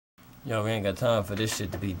Yo, we ain't got time for this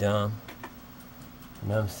shit to be dumb. You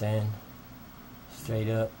know what I'm saying? Straight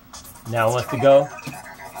up. Now wants to go.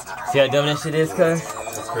 See how dumb that shit is, cuz?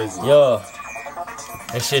 That's crazy. Yo,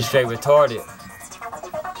 that shit straight retarded.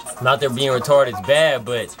 Not that being retarded is bad,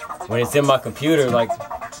 but when it's in my computer, like,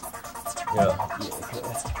 yo, yeah,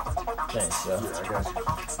 thanks, yo. Yeah, I got you.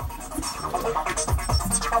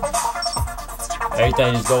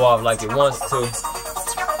 Everything just go off like it wants to.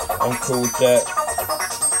 I'm cool with that.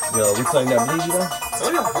 Yo, we playing that blues, though?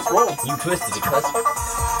 Oh yeah, let's roll. You twisted it, cuz.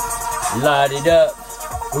 Light it up.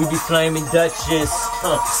 We be flaming Dutchess.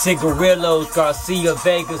 Cigarillos, Garcia,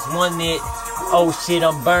 Vegas, won it. Oh shit,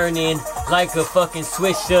 I'm burning like a fucking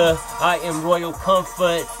swisher. I am Royal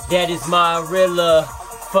Comfort. That is my Rilla.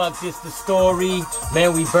 Fuck this the story.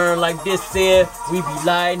 Man, we burn like this here. We be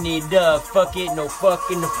lighting it up. Fuck it, no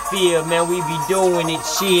fucking fear. Man, we be doing it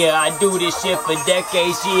cheer. I do this shit for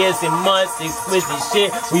decades, years, and months. Exquisite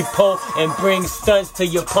shit. We pull and bring stunts to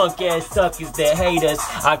your punk ass suckers that hate us.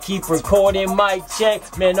 I keep recording my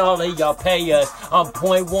check. Man, all of y'all pay us. I'm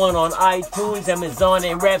 .1 on iTunes, Amazon,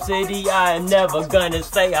 and Rhapsody. I am never gonna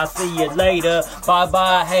say I'll see you later.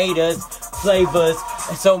 Bye-bye, haters. Flavors,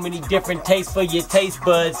 so many different tastes for your taste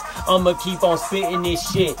buds. I'ma keep on spitting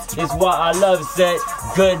this shit. It's why I love set.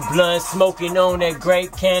 Good blunt, smoking on that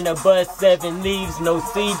great cannabis. 7 leaves, no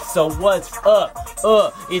seeds. So what's up?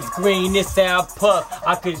 It's green. This how I puff.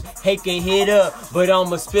 I could hate and hit up, but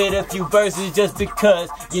I'ma spit a few verses just because.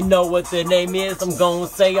 You know what the name is? I'm gonna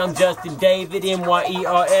say I'm Justin David,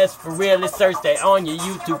 MYERS for real. Let's search that on your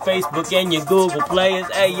YouTube, Facebook, and your Google players.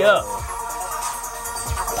 Hey up.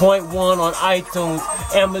 .1 on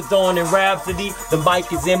iTunes, Amazon, and Rhapsody. The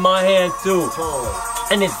mic is in my hand too,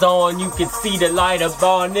 and it's on. You can see the light up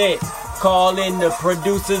on it. Call in the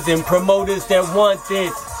producers and promoters that want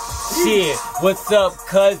this shit. What's up,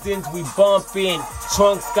 cousins? We bumping.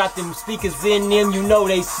 Trunks got them speakers in them, you know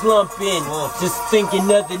they slumping. Just thinking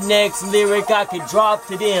of the next lyric I could drop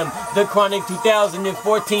to them. The Chronic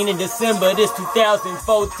 2014 in December, this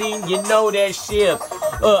 2014, you know that shit.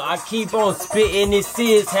 I keep on spitting, this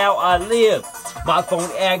is how I live. My phone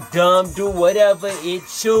act dumb, do whatever it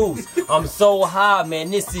choose. I'm so high, man,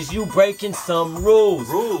 this is you breaking some rules.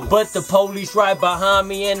 But the police right behind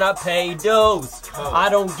me and I pay dues. I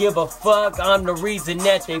don't give a fuck, I'm the reason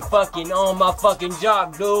that they fucking on my fucking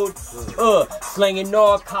job, dude. Slinging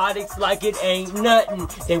narcotics like it ain't nothing.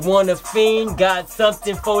 They want a fiend, got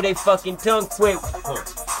something for they fucking tongue quick.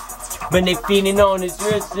 When they feeding on this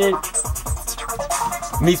wrist shit.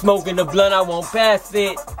 Me smoking the blunt, I won't pass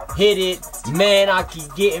it. Hit it, man, I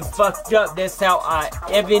keep getting fucked up. That's how I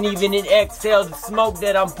even exhale the smoke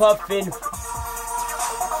that I'm puffing.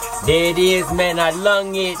 There it is, man, I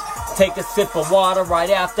lung it. Take a sip of water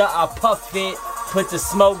right after I puff it. Put the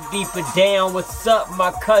smoke deeper down. What's up,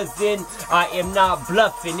 my cousin? I am not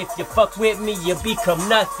bluffing. If you fuck with me, you become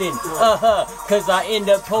nothing. Cause I end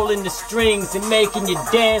up pulling the strings and making you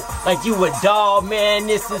dance like you a doll, man.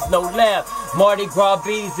 This is no laugh. Mardi Gras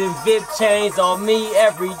beads and VIP chains on me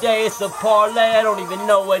every day. It's a parlay. I don't even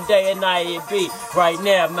know what day and night it be right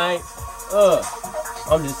now, man.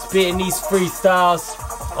 I'm just spitting these freestyles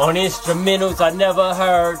on instrumentals I never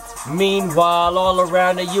heard. Meanwhile, all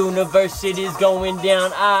around the universe, shit is going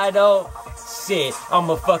down idle. Shit,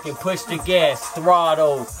 I'ma fucking push the gas,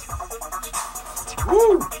 throttle.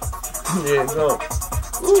 Woo! There you go.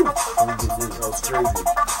 Woo! Let me get this all crazy.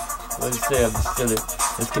 What did it say? I'm just silly.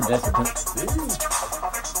 Let's get that.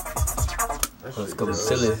 Let's go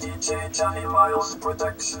silly.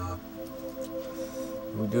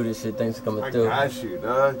 We do this shit, thanks for coming through. I got you,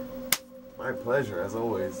 dog. My pleasure, as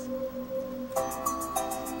always.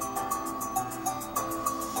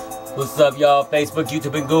 What's up, y'all? Facebook,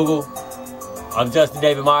 YouTube, and Google. I'm Justin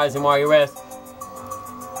David Myers, MYRS.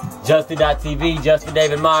 Justin.tv, Justin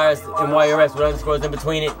David Myers, MYRS with underscores in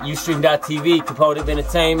between it. Ustream.tv, Component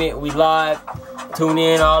Entertainment. We live. Tune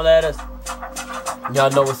in, all at us. Y'all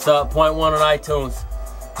know what's up. .1 on iTunes.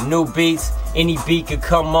 New beats. Any beat could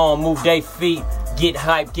come on. Move they feet. Get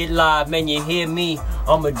hype, get live. Man, you hear me?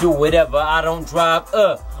 I'ma do whatever. I don't drive.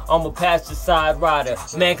 I'm a passenger side rider.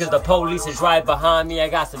 Man, cause the police is right behind me. I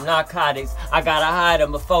got some narcotics. I gotta hide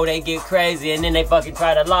them before they get crazy. And then they fucking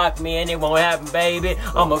try to lock me and it won't happen, baby.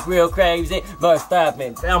 I'm a real crazy. But stop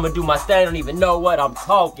it. I'ma do my thing. I don't even know what I'm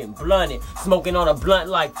talking. Blunted. Smoking on a blunt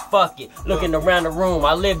like fuck it. Looking around the room.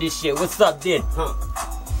 I live this shit. What's up, then?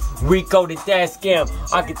 Rico the dash scam.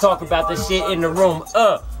 I can talk about this shit in the room.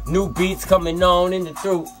 New beats coming on in the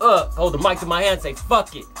through. Hold the mic to my hand. Say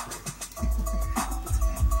fuck it.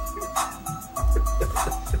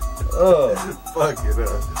 Fuck it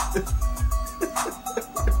up.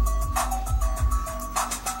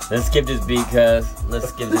 Let's skip this beat, cuz. Let's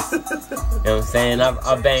skip this. You know what I'm saying?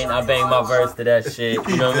 I bang my verse to that shit.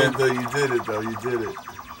 You know what I mean? You did it, though. You did it.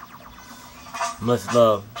 Much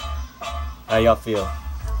love. How y'all feel?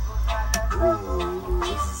 Ooh,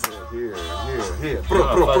 this is it. Here.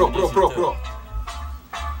 Bro.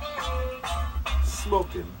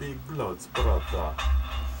 Smoking big blunts, brother.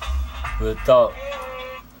 Real talk.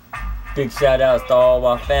 Big shout outs to all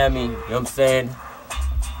my family. You know what I'm saying?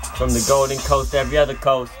 From the Golden Coast to every other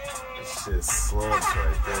coast. That shit slumps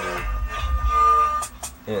right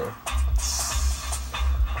there. Yeah.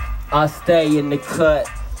 I stay in the cut.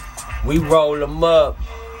 We roll them up.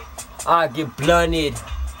 I get blunted.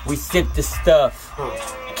 We sip the stuff.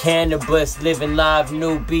 Cannabis, living live,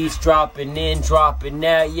 new beats dropping in, dropping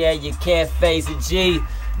out. Yeah, you can't phase a G.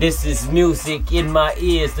 This is music in my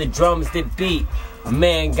ears, the drums that beat.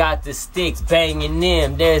 Man got the sticks banging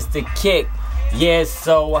them, there's the kick. Yeah, it's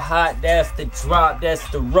so hot, that's the drop, that's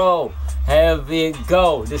the roll. However it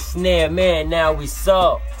go, the snare, man, now we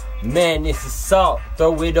soft. Man, it's assault,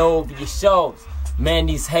 throw it over your shoulders. Man,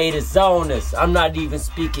 these haters on us. I'm not even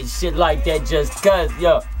speaking shit like that just cuz,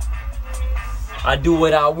 yo. I do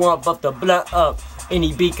what I want, but the blunt up.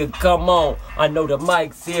 Any beat can come on. I know the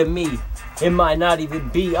mics hear me. It might not even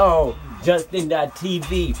be on. Just in that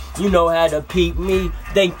TV, you know how to peep me.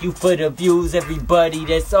 Thank you for the views, everybody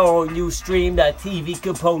that's on you. Stream that TV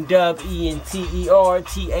Capone Dub ENTERTAINMENT.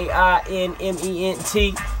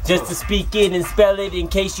 Just to speak it and spell it in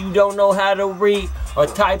case you don't know how to read or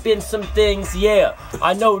type in some things. Yeah,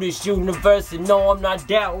 I know this universe and no, I'm not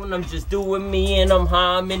doubting. I'm just doing me and I'm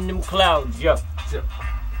high, I'm in them clouds. Yo.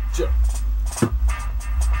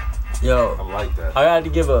 Yo, I like that. I gotta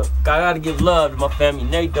give love to my family,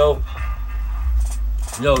 Nate, though.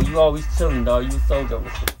 Yo, you always chillin', dog. You so dope.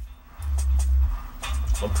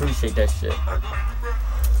 I appreciate that shit.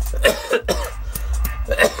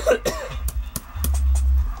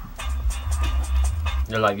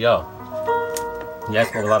 You're like, yo, yeah, I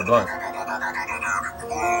smoke a lot of blunts.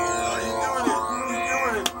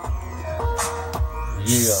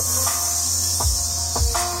 Yeah.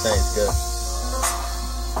 Thanks, good.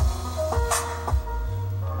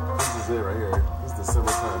 This is it right here. This is the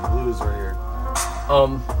summertime blues right here.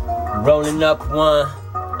 Rolling up one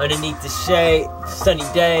underneath the shade, sunny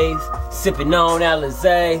days, sipping on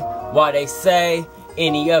Alizé. Why they say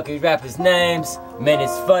any ugly rappers' names? Man,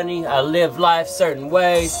 it's funny, I live life certain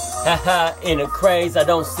ways. Haha, in a craze, I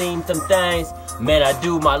don't seen some things. Man, I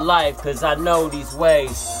do my life, cause I know these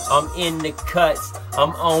ways. I'm in the cuts,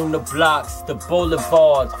 I'm on the blocks, the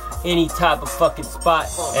boulevards, any type of fucking spot.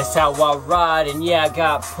 That's how I ride, and yeah, I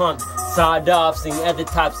got pumped. Sawed-offs and other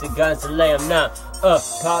types of guns to lay them down.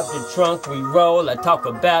 Pop the trunk, we roll. I talk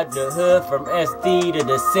about the hood from SD to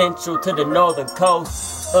the central to the northern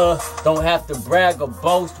coast. Don't have to brag or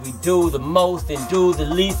boast. We do the most and do the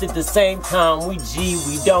least at the same time. We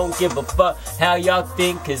don't give a fuck how y'all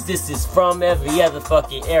think, cause this is from every other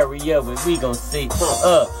fucking area where we gon' see.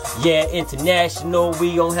 Yeah, international,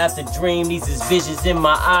 we gon' have to dream. These is visions in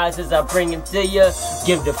my eyes as I bring them to ya.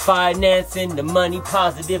 Give the financing, the money,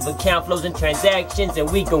 positive account flows and transactions, and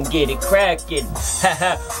we gon' get it cracking.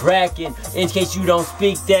 Haha, racking. In case you don't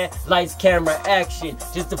speak that, lights, camera, action.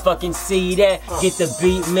 Just to fucking see that. Get the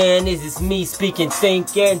beat, man. This is me speaking,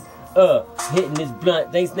 thinking. Hitting this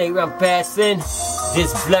blunt. Thanks, Nate, I'm passing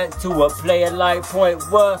this blunt to a player like point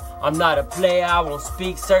what? I'm not a player, I won't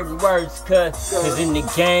speak certain words, cause in the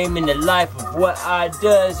game, in the life of what I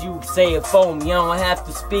does, you say it for me, I don't have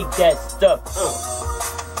to speak that stuff.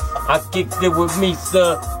 I kicked it with me,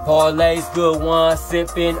 sir. Parlay's good wine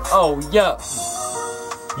sipping, oh yeah.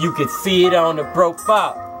 You can see it on the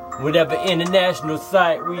profile, whatever international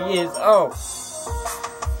site we is on.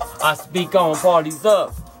 I speak on parties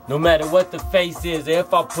up, no matter what the face is,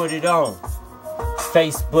 if I put it on.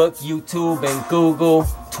 Facebook, YouTube, and Google,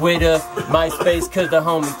 Twitter, MySpace, cause the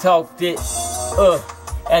homie talked it.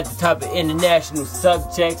 At the top of international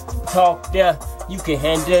subjects to talk there, you can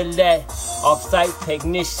handle that. Off-site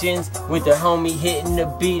technicians with the homie hitting the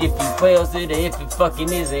beat if he fails it or if it fucking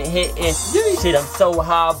isn't hitting. Shit, I'm so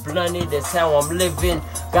high blunted, that's how I'm living.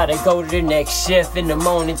 Gotta go to the next shift in the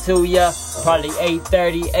morning too, yeah. Probably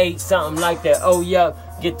 8:30, 8, something like that, oh yeah.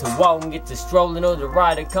 Get to walking, get to strolling, or the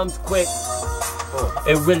rider comes quick.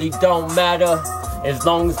 It really don't matter as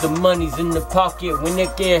long as the money's in the pocket. When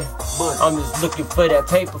it get, I'm just looking for that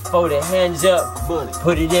paper for the hands up.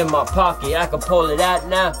 Put it in my pocket, I can pull it out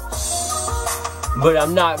now, but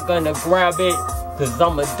I'm not gonna grab it, cause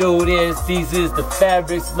I'ma do this. These is the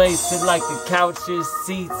fabrics laced like the couches,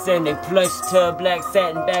 seats, and they plush to black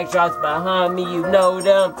satin backdrops behind me, you know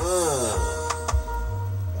them.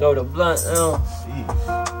 Throw the blunt on.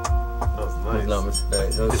 Nice. No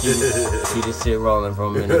respect. So keep this shit rolling for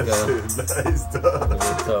a minute, cuz. Nice,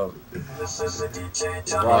 dog. I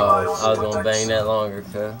was gonna bang that longer,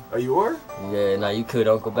 cuz. Oh, you were? Yeah, nah, you could.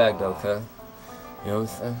 Don't go back, though, cuz. You know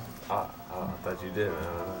what I'm saying? I thought you did, man.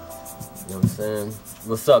 You know what I'm saying?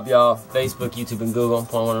 What's up, y'all? Facebook, YouTube, and Google.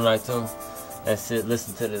 Point one tonight too. That's it.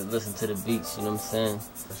 Listen to the beats. You know what I'm saying?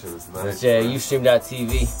 That shit was nice. Yeah,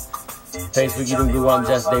 Ustream.tv. Facebook, YouTube, and Google. I'm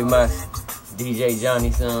Justin Dave Myers. DJ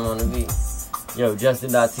Johnny Son on the beat. Yo,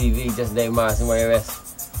 Justin.tv. Justin Dave Myers and where else?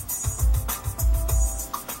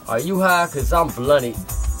 Are you high? Cause I'm blunted.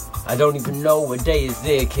 I don't even know what day is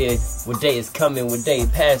there, kid. What day is coming? What day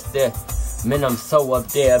past there? Man, I'm so up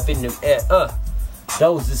there, up in the air.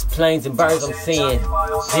 Those is planes and birds I'm seeing.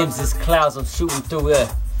 Dims is clouds I'm shooting through.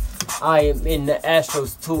 I am in the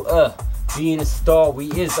Astros too. Being a star, we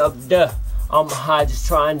is up there. I'm high, just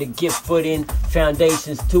trying to get foot in,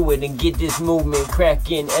 foundations to it, and get this movement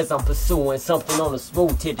cracking as I'm pursuing something on a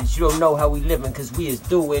smooth tip that you don't know how we living, cause we is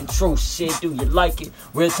doing true shit. Do you like it?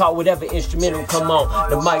 Real talk, whatever instrumental come on.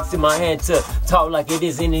 The mic's in my hand to talk like it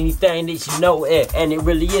isn't anything that you know it, and it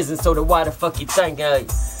really isn't. So then why the fuck you think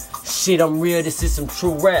shit, I'm real, this is some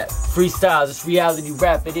true rap. Freestyle, this reality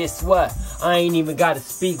rap, it is what? I ain't even gotta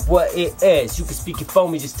speak what it is. You can speak it for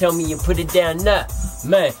me, just tell me and put it down now.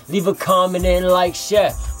 Man, leave a comment and like,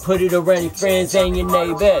 share. Put it around your friends and your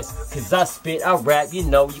neighbors. Cause I spit, I rap, you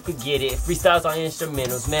know, you could get it. Freestyles are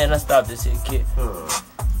instrumentals, man, I stopped this shit, kid.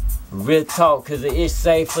 Real talk, cause it is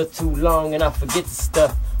safe for too long and I forget the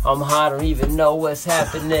stuff. I'm high, I don't even know what's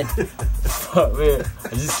happening. Fuck real. I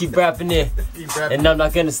just keep rapping it. And I'm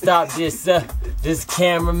not gonna stop this. This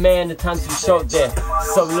cameraman, the time's too short there.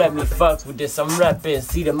 So let me fuck with this. I'm rapping.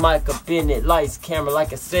 See the mic up in it. Lights, camera,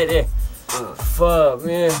 like I said it. Fuck,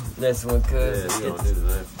 man. That's one, cuz. Yeah, we don't do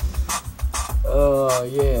that. Oh,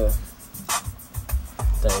 yeah.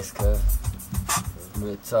 Thanks, cuz.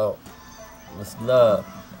 Real talk. What's love?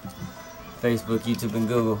 Facebook, YouTube, and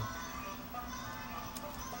Google.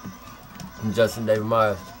 I'm Justin David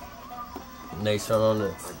Myers. Nation on the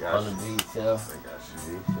beats, yo. I got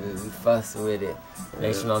you, G. We fussing with it.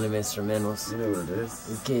 Nation on them instrumentals. You know what it is.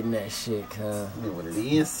 We getting that shit, cuz. You know what it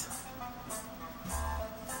is.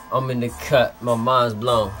 I'm in the cut. My mind's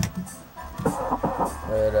blown.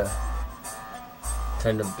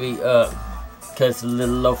 Turn the beat up. Cause it's a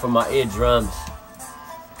little low for my eardrums.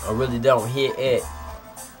 I really don't hear it.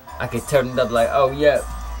 I can turn it up like, oh yeah.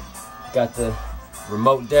 Got the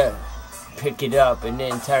remote there. Pick it up and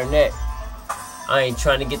then turn that. I ain't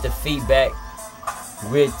trying to get the feedback.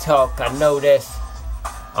 Real talk, I know this.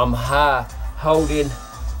 I'm high, holding,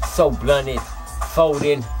 so blunted,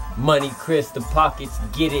 folding, money crisp, the pockets,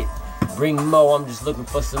 get it. Bring more, I'm just looking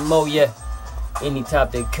for some more, yeah. Anytime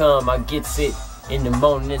they come, I gets it. In the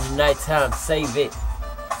morning, in the nighttime, save it.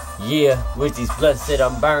 Yeah, with these blunts that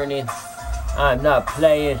I'm burning, I'm not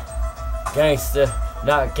playing. Gangster,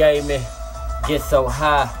 not gaming. Get so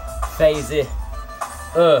high, phase it.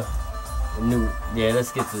 Yeah,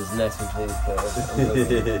 let's get to this next one, please,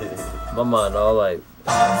 cuz. My mind all like.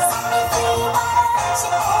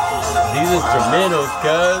 These instrumentals,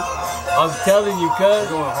 cuz. I'm telling you, cuz.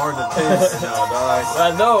 You're going hard to paint now, dog.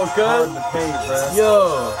 I know, cuz. Hard to paint, bro. Yo.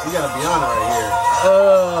 You gotta be on it right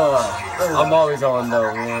here. I'm always on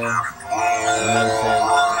though, man. You know what I'm saying?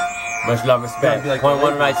 Much love, respect. Like Point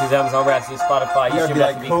 192 Amazon Rap, Spotify. You should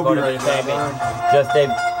like be Kobe Kobe right Entertainment. now, Just Dave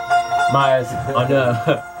Myers on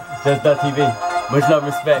Just.TV. Much love,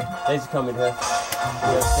 respect. Thanks for coming here.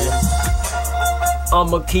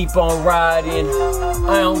 I'ma keep on riding.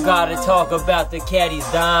 I don't gotta talk about the caddy's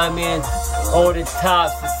diamonds or the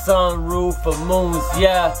tops, the sunroof or moons.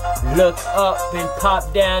 Yeah, look up and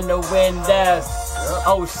pop down the windows.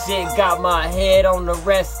 Oh shit, got my head on the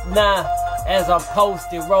rest now. As I'm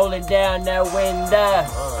posted, rolling down that window,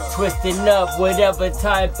 twisting up whatever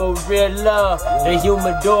type of real love. The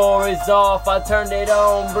humidor is off, I turned it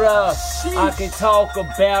on, bruh. I can talk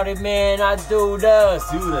about it, man, I do this.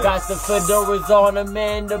 Got the fedoras on them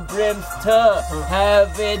and the brims tucked.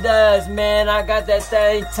 However it does, man, I got that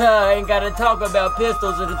thing tucked. Ain't gotta talk about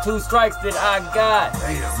pistols or the 2 strikes that I got.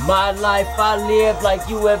 My life I live like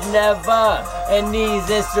you have never. And these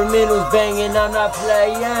instrumentals banging, I'm not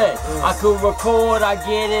playing. I could record, I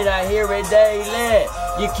get it, I hear it daily.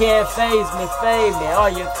 You can't phase me, fade me, are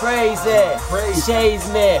you crazy? Chase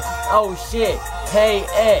me, oh shit, pay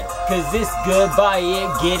it. Cause it's good, buy it,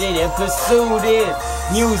 get it, and pursue this.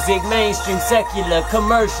 Music, mainstream, secular,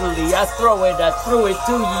 commercially, I threw it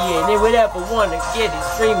to you, and whoever wanna get it,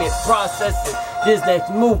 stream it, process it. this next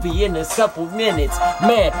movie in a couple minutes,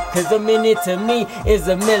 man, cause a minute to me is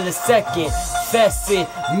a millisecond. Fess it,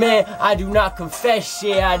 man, I do not confess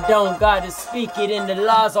shit. I don't gotta speak it, and the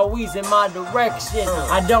lies always in my direction.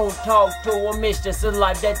 I don't talk to them, it's just a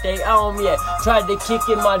life that they own. Yeah, tried to kick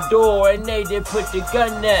in my door and they did put the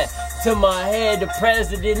gun there to my head. The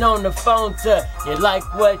president on the phone to you, like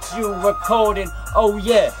what you recording? Oh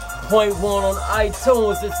yeah. .1 on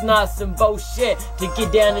iTunes, it's not some bullshit to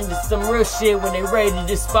get down into some real shit. When they raided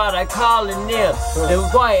this spot, I calling them the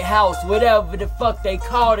White House, whatever the fuck they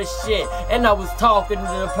call this shit. And I was talking to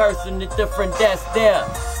the person at the front desk there.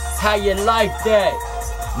 How you like that?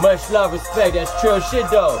 Much love, respect, that's true shit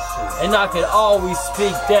though. And I could always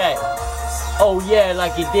speak that. Oh yeah,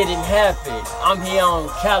 like it didn't happen. I'm here on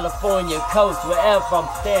California coast, wherever I'm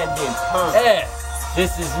standing. Yeah.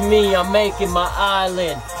 This is me, I'm making my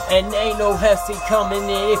island. And ain't no hussy coming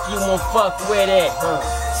in if you won't fuck with it.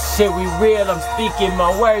 Shit, we real, I'm speaking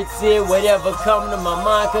my words here. Whatever come to my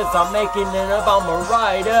mind, cause I'm making it up, I'm a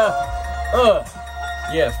writer.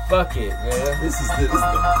 Yeah, fuck it, man. This is the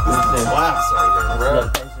blast right here, bro.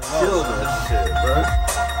 Kill that shit,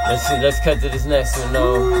 bro. Let's cut to this next one,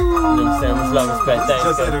 though. You know what I'm saying? Much love, respect, thanks.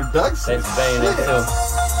 Just introduction. Thanks for being there, too.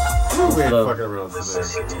 We ain't fucking around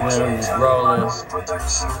today. Man, I'm just rolling.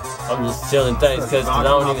 I'm just chilling things cause I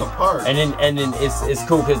don't even. And then it's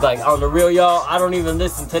cool cause like on the real, y'all, I don't even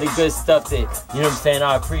listen to the good stuff that, you know what I'm saying,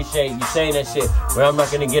 I appreciate you saying that shit, but I'm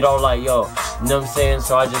not gonna get all like, yo, you know what I'm saying?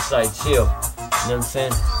 So I just like chill. You know what I'm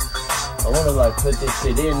saying? I wanna like put this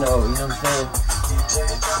shit in though, you know what I'm saying?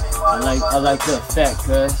 I like the effect,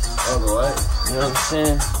 cuz. Alright. You know what I'm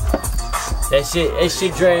saying? That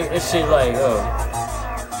shit drain, that shit like,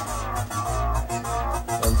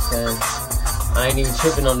 I ain't even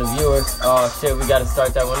tripping on the viewers. Oh shit, we gotta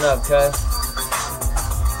start that one up, cuz.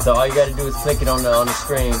 So all you gotta do is click it on the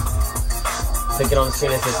screen. Click it on the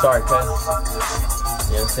screen and say start, cuz. You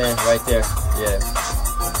know what I'm saying? Right there. Yeah.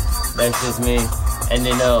 That's just me. And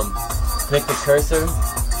then click the cursor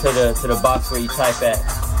to the box where you type at.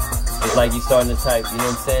 It's like you starting to type, you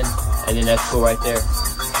know what I'm saying? And then that's cool right there.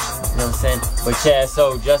 You know what I'm saying? But yeah,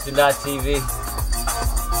 so Justin.TV.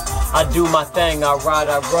 I do my thing, I ride,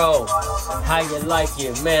 I roll. How you like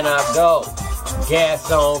it, man, I go. Gas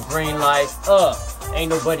on, green lights up. Ain't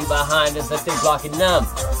nobody behind us, I think blocking them.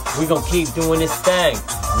 We gon' keep doing this thing.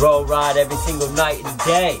 Roll ride every single night and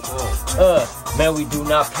day. Man, we do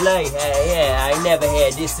not play. Hey, yeah, I ain't never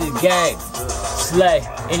had this is game. Slay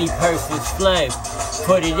any person's flame.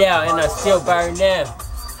 Put it out and I still burn them.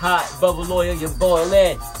 Hot bubble oil, you're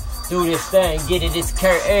boiling. Do this thing, get it, it's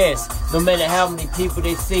curtains. No matter how many people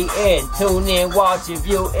they see in. Tune in, watch it,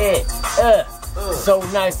 view it. So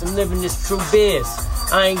nice, I'm living this true biz.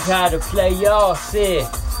 I ain't gotta play y'all shit.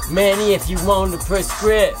 Man, if you want the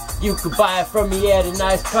prescript, you could buy it from me at a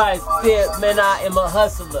nice price. Fit, man, I am a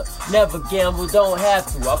hustler. Never gamble, don't have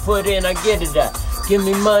to. I put in, I get it out. Give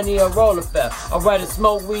me money, I roll a fat. I rather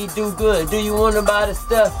smoke weed, do good. Do you wanna buy the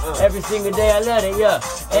stuff? Every single day I let it, yeah.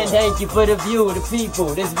 And thank you for the view of the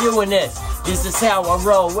people that's viewing this. This is how I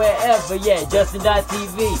roll, wherever, yeah.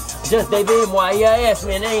 Justin.TV. Just David MYS,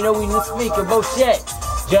 man. Ain't no even speaking, bullshit.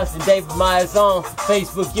 Justin David Myers on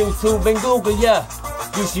Facebook, YouTube, and Google, yeah.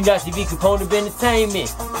 YouTube.TV component of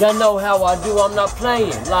entertainment. Y'all know how I do, I'm not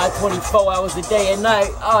playing. Live 24 hours a day and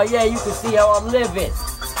night. Oh yeah, you can see how I'm living.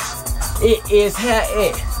 It is how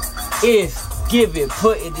it is. Give it,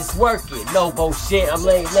 put it, it's working. No bullshit, I'm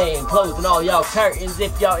laying, closing all y'all curtains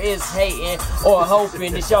if y'all is hating or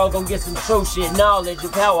hoping that y'all gonna get some true shit knowledge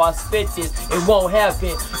of how I spit this. It won't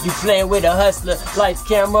happen. You playing with a hustler, lights,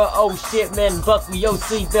 camera, oh shit, man, buckle your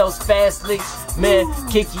seatbelts fastly. Man,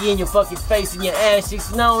 kick you in your fucking face and your ass cheeks.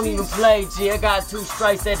 And I don't even play, G. I got 2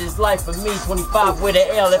 strikes at this life for me. 25 with an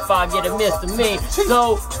L if I get a misdemeanor.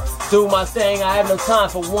 So, do my thing. I have no time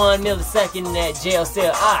for 1 millisecond in that jail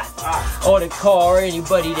cell. Or the car or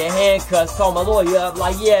anybody that handcuffs. Call my lawyer up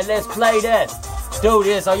like, yeah, let's play that. Do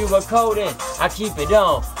this. Are you recording? I keep it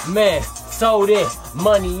on. Man, sold it.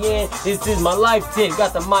 Money in. This is my life tip.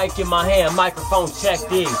 Got the mic in my hand. Microphone check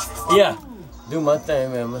these. Yeah. Do my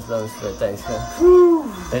thing, man. Much love, respect. Thanks, man.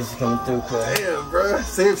 Thanks for coming through, cuz. Damn, bro.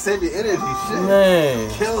 Save your energy, shit. Man.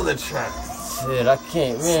 Killing the track. Shit, I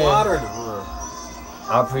can't, man. Slaughtering it, bro.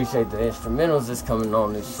 I appreciate the instrumentals that's coming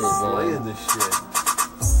on this shit, man. Slaying this shit.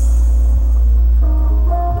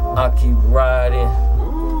 I keep riding.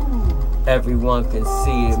 Everyone can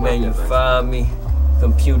see it, man. You find me.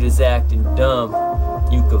 Computers acting dumb.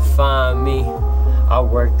 You can find me. I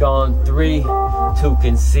work on 3. 2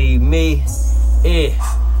 can see me.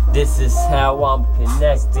 This is how I'm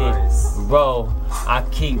connected, bro. I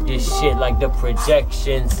keep this shit like the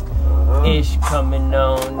projections. Ish coming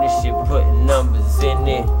on, this shit putting numbers in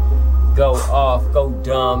it. Go off, go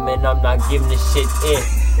dumb, and I'm not giving this shit it.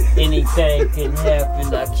 Anything can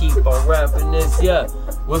happen, I keep on rapping this, yeah.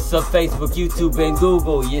 What's up, Facebook, YouTube, and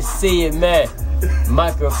Google? You see it, man.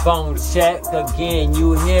 Microphone check again,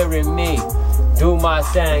 you hearing me. Do my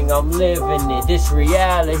thing, I'm living it, this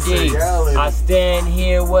reality. I stand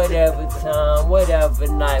here whatever time, whatever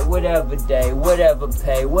night, whatever day, whatever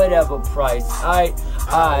pay, whatever price.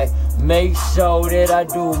 I make sure that I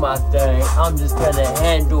do my thing. I'm just gonna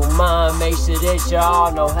handle mine, make sure that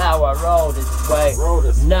y'all know how I roll this way.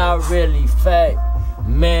 Not really fake.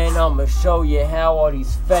 Man, I'ma show you how all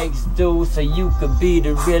these fakes do so you could be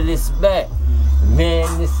the realest back.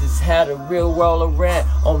 Man, this is how the real world around.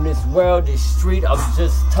 On this world, this street, I'm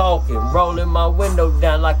just talking. Rolling my window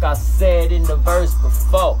down like I said in the verse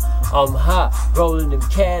before. I'm hot, rolling them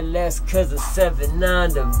Cadillacs cause of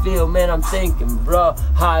 7-9 DeVille. Man, I'm thinking, bro,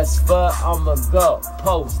 high as fuck, I'ma go.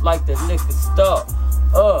 Post like the liquor store.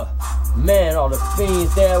 Man, all the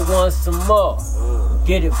fiends that want some more.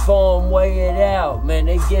 Get it for them, weigh it out. Man,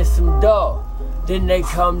 they get some dough. Then they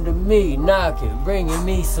come to me, knocking, bringing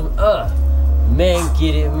me some Man,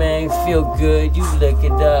 get it, man, feel good, you lick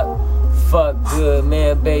it up. Fuck good,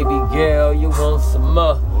 man, baby girl, you want some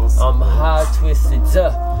more. I'm high, twisted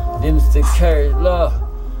up, them's the curve, love.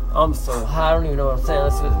 I'm so high, I don't even know what I'm saying.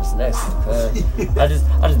 Let's do this next one, cuz I just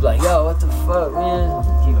be like, yo, what the fuck, man?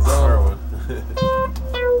 Keep going.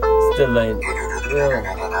 Still ain't,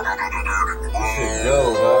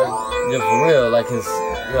 yeah, for real, like, cause,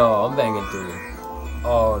 yo, I'm banging through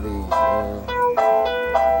all these, man.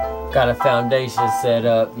 Got a foundation set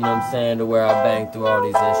up, you know what I'm saying, to where I bang through all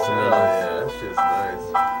these instrumentals. Yeah, that shit's nice.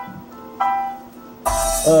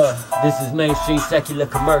 This is mainstream secular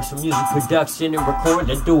commercial music production and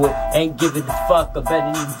recording to do it. Ain't giving a fuck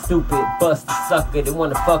about anything stupid. Bust a sucker that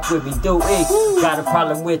wanna fuck with me, do it. Got a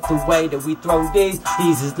problem with the way that we throw these.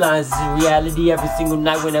 These is lines, this is reality every single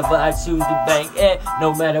night whenever I choose to bang it.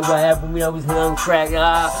 No matter what happens, we always hit on crack.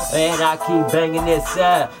 Man, I keep banging this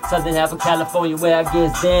side. Something happened California where I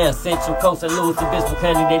get down. Central Coast and Louis Obispo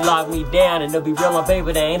County, they lock me down. And they'll be real on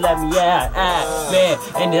paper, they ain't let me out. Man,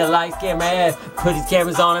 and the lights camera ass. Put these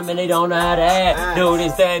cameras on them and they don't know how to act. Do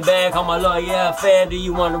this thing back, I'm a lawyer fan. Do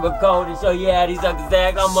you want to record and show you how these suckers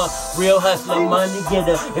act? I'm a real hustler, money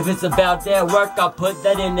getter. If it's about that work, I put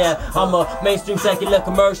that in there. I'm a mainstream secular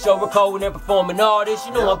commercial, recording and performing all this.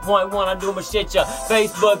 You know, 1.1, I do my shit, ya.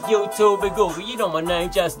 Facebook, YouTube, and Google. You know my name,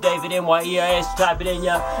 Just David NYERS. Type it in,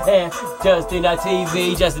 ya. And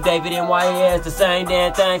Justin.TV, Justin David NYERS. The same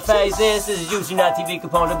damn thing. Face this is YouTube.TV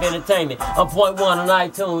component of entertainment. I'm 0.1 on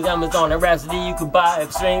iTunes, Amazon, and Rhapsody. You can buy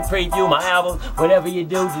Extreme, preview my albums. Whatever you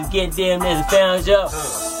do, just get them, there's a found ya.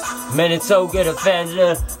 Man, it's so good, a fan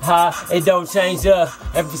high, it don't change up.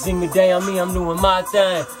 Every single day on me, I'm doing my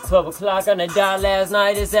thing. 12 o'clock on the dot last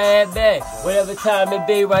night, it's at bed. Whatever time it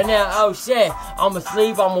be right now, oh shit. I'm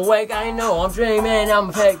asleep, I'm awake, I ain't know. I'm dreaming,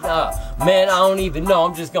 I'm packed up. Man, I don't even know,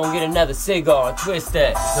 I'm just gonna get another cigar and twist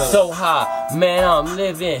that. So high, man, I'm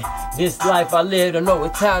living this life I live. Don't know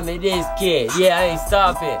what time it is, kid. Yeah, I ain't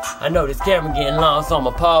stopping. I know this camera getting long, so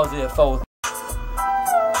I'ma pause it for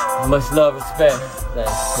much love, respect.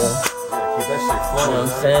 Thanks, bro. Yeah, keep that shit flowing. You know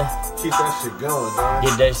what I'm saying? Keep that shit going, dog.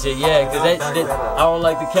 Get that shit, yeah, cause I don't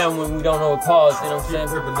like the camera when we don't know what pause, you know what I'm saying?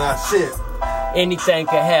 Ripping that shit. Anything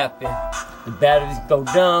can happen. The batteries go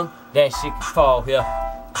dumb, that shit can fall here.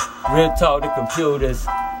 Real talk, the computers,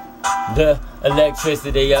 the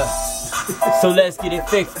electricity up. So let's get it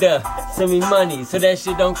fixed up. Send me money so that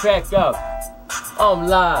shit don't crack up. I'm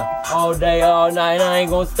live all day, all night, I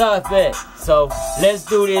ain't gonna stop it. So let's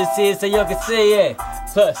do this here so y'all can see it.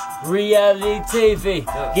 Plus reality TV,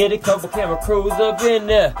 get a couple camera crews up in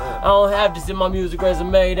there. I don't have this in my music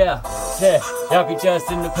resume there. Yeah, y'all can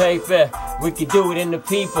just in the paper. We can do it in the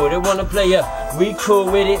people that wanna play up. We cool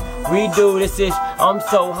with it, we do this ish. I'm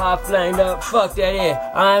so high flamed up, fuck that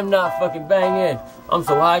here. I'm not fucking banging. I'm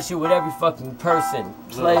so high shit with every fucking person.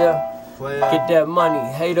 Player, get that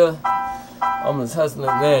money, hater. I'm just hustling,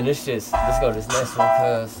 man. This shit's. Let's go to this next one,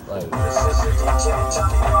 cuz. Like.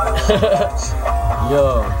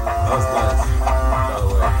 Yo. That was nice, by the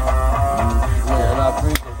way. Man, I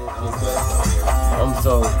appreciate this shit. I'm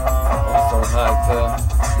so high, cuz.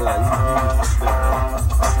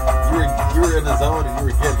 You were in the zone and you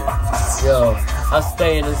were getting it. Yo, I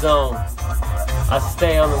stay in the zone. I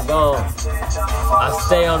stay on the gone. I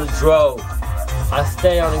stay on the drove. I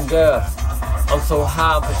stay on the girl. I'm so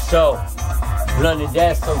high for sure. Blunted,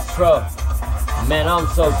 that's so true. Man, I'm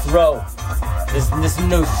so throw. This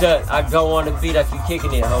new shit. I go on the beat, I keep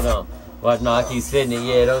kicking it. Hold on. Watch, no, I keep sitting it.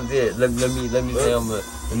 Yeah, don't do it. Let me say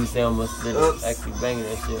I'm gonna split it. Actually banging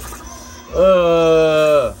that shit.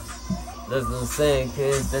 That's what I'm saying,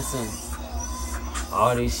 cuz. That's some.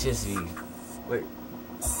 All these shits be. Wait.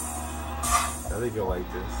 How they go like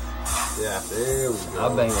this? Yeah, there we go. I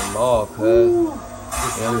bang them all, cuz. You know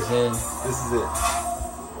what I'm saying? This is it.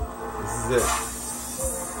 This is it.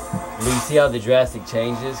 Do you see how the drastic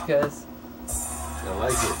changes, cuz? I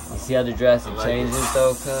like it. You see how the drastic changes,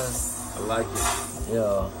 though, cuz? I like it.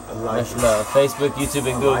 Yo. I like much love. Facebook, YouTube,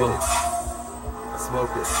 and Google. I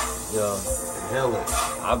smoke it. Yo. Inhale it.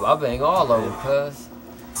 I bang all of them, cuz.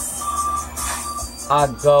 I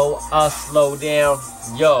go, I slow down.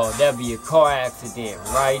 Yo, that'd be a car accident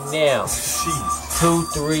right now. Jeez. 2,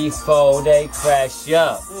 3, 4, they crash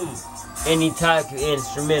up. Any type of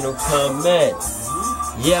instrumental come in.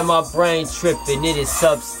 Yeah, my brain tripping, it is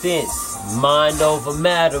substance. Mind over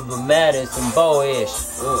matter, but matter some boyish.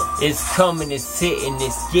 It's coming, it's hitting,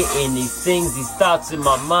 it's getting these things, these thoughts in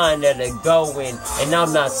my mind that are going. And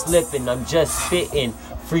I'm not slipping, I'm just spitting.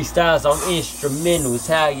 Freestyles on instrumentals,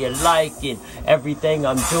 how you liking everything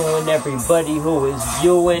I'm doing, everybody who is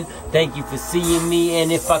viewing. Thank you for seeing me,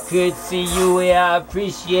 and if I could see you, yeah, I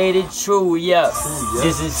appreciate it, true, yeah.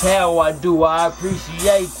 This is how I do, I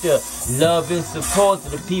appreciate the love and support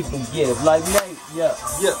that the people give, like Nate, yeah.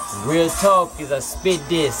 Real talk is I spit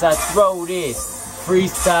this, I throw this,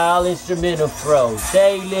 freestyle instrumental throws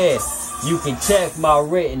daily. You can check my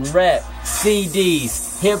written rap,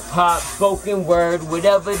 CDs, hip-hop, spoken word,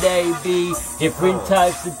 whatever they be. Different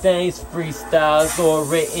types of things, freestyles or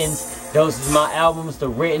writtens. Those is my albums, the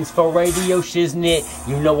writtens for radio shiznit.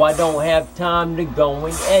 You know I don't have time to go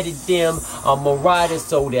and edit them. I'm a writer,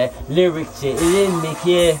 so that lyric shit is in me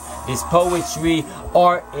here. This poetry,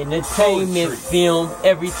 art, entertainment, film,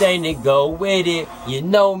 everything that go with it. You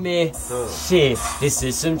know me. Shit, this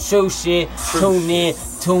is some true shit. Tune in,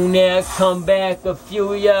 tune out, come back a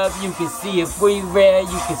few up. You can see if we rare,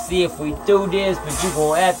 you can see if we do this, but you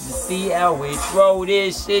gon' have to see how we throw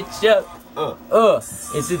this shit up.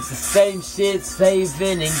 It's the same shit,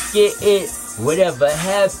 saving and get it. Whatever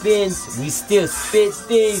happens, we still spit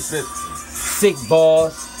these sick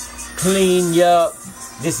balls, clean up.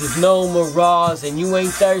 This is no mirage, and you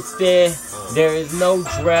ain't thirsty. There is no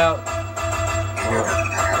drought.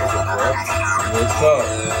 What's up?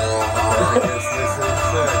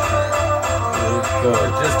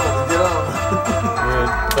 Just to get on.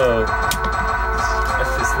 What's up? That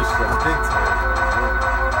shit switched up big time.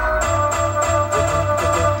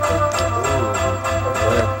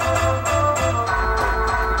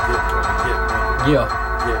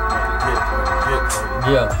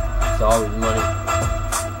 Yeah, it's always money.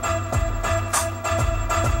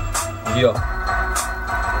 Yeah.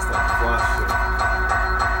 That's that fly shit.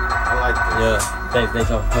 I like this. Yeah. Thanks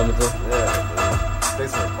for coming through. Yeah, man.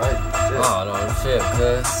 Thanks for inviting me. Shit. Oh, no shit,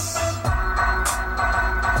 cuz.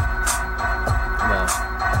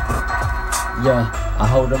 Yeah, I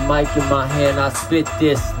hold a mic in my hand, I spit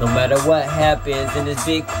this. No matter what happens, and it's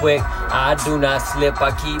big quick. I do not slip,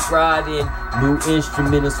 I keep riding. New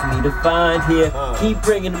instrumentals for me to find here. Keep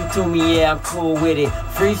bringing them to me, yeah, I'm cool with it.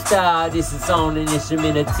 Freestyle, this is on an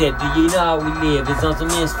instrumental tip. Do you know how we live? It's on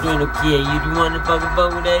some instrumental kid. You wanna fucking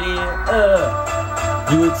vote with that here?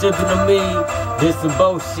 You attempting to me? This some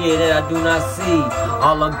bullshit that I do not see.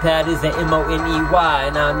 All I'm pat is an M-O-N-E-Y.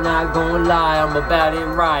 And I'm not gonna lie, I'm about it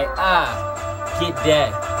right. Get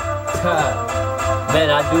that. Man,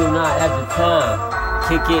 I do not have the time.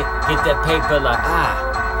 Kick it, get that paper like,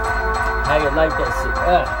 how you like that shit?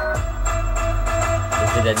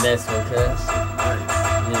 Into that next one, cuz.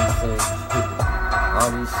 You know what I'm saying? All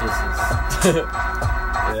these shits is...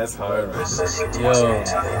 Yeah, that's hard. Yo.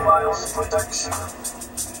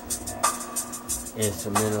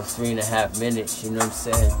 Instrumental, 3.5 minutes, you know what I'm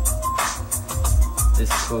saying? This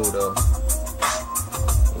is cool, though.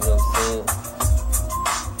 You know what I'm saying?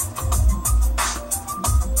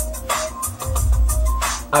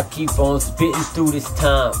 I keep on spitting through this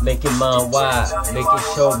time, making mine wide, making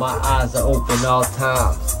sure my eyes are open all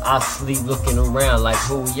times. I sleep looking around like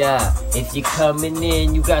who ya? If you coming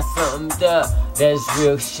in, you got something to. That's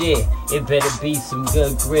real shit. It better be some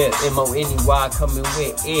good grip. M-O-N-E-Y coming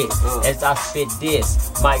with it. As I spit this,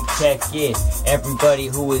 mic check it. Everybody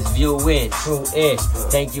who is viewing, true-ish.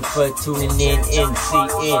 Thank you for tuning in,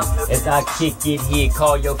 NCN. As I kick it here,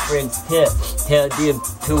 call your friends tip. Tell them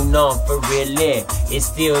to tune on for real. It's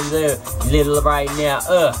still little right now.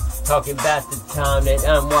 Talking about the time that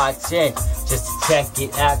I'm watching. Just to check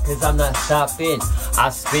it out, cause I'm not stopping. I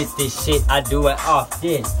spit this shit, I do it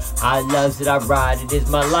often. I love it, I ride it, it's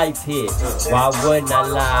my life here. Why wouldn't I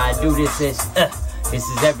lie? I do this This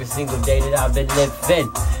is every single day that I've been living,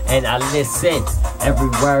 and I listen. Every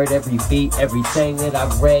word, every beat, everything that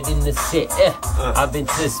I've read in the shit. I've been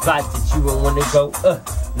to spots that you don't wanna go.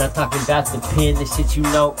 Not talking about the pen, the shit you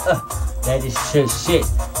know. That is just shit.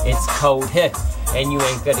 It's cold here, and you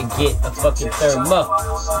ain't gonna get a fucking thermo.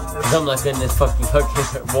 Cause I'm not gonna fucking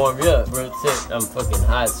warm you up, bro. I'm fucking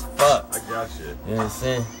hot as fuck. I got you. You know what I'm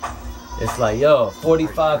saying? It's like, yo,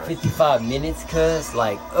 45, 55 minutes, cuz,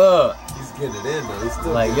 like, He's getting it in, though. He's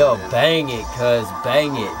still like, yo, bang it, cuz,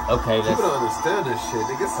 bang it. Okay, let's. People don't understand this shit.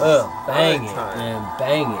 They get bang it, time. man,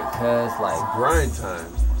 bang it, cuz, like. It's grind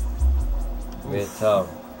time. Real talk.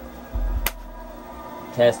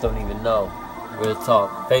 Cats don't even know. Real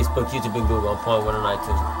talk. Facebook, YouTube, and Google. I'm point 1 on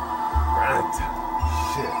iTunes. Grind time.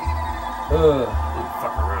 Shit. You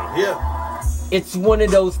fuck around here. It's one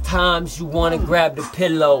of those times you wanna grab the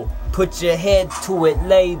pillow, put your head to it,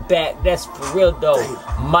 lay back. That's for real though.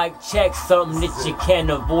 Mic check, something that you can't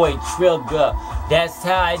avoid. Trigger. That's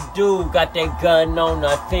how I do. Got that gun on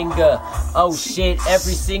my finger. Oh shit,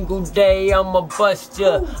 every single day I'ma bust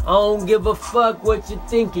ya. I don't give a fuck what you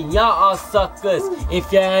thinking. Y'all are suckers.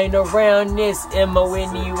 If y'all ain't around this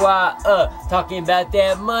M-O-N-E-Y, talking about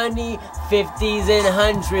that money, 50s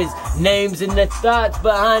and 100s, names and the thoughts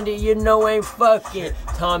behind it, you know ain't fucking.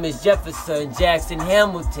 Thomas Jefferson, Jackson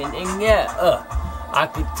Hamilton, and yeah, I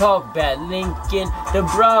could talk about Lincoln, the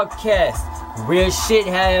broadcast. Real shit,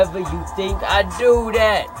 however you think I do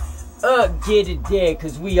that. Get it there,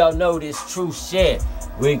 cause we all know this true shit.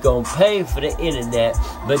 We gon' pay for the internet,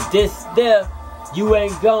 but this there, you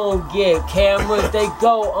ain't gon' get. Cameras, they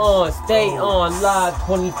go on, stay on live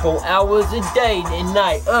 24 hours a day and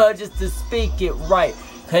night. Just to speak it right,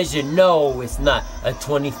 cause you know it's not a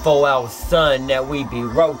 24-hour sun that we be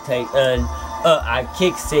rotating. I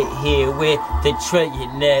kicks it here with the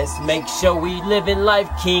trillionaires. Make sure we living life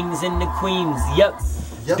kings and the queens.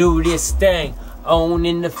 Yep. Do this thing, own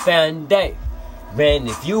in the foundation. Man,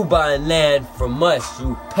 if you buying land from us,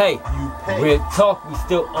 you pay. Real talk, we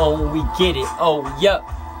still own, we get it. Oh, yep.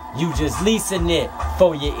 You just leasing it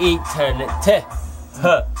for your eternity.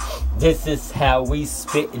 This is how we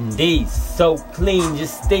spittin' these. So clean,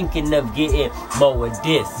 just thinking of getting more of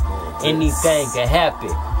this. Anything can happen.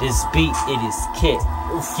 This beat, it is kid.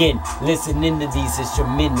 Again, listening to these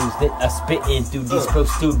instrumentals that I spittin' through these pro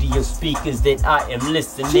studio speakers that I am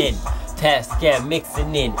listening. Tascam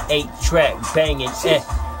mixing in 8-track banging.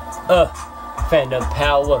 Phantom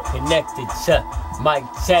power connected. Mic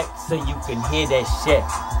check so you can hear that shit.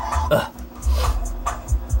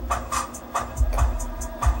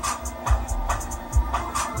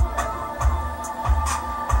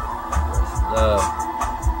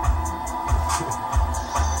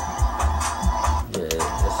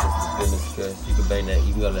 You can bang that.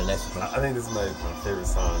 You can go to the next one. I think this is my favorite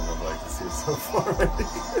song I've liked to see so far. I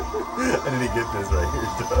need to get this right here.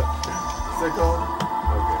 What's that called?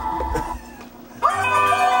 Okay.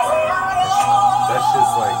 That's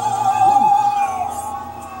just like.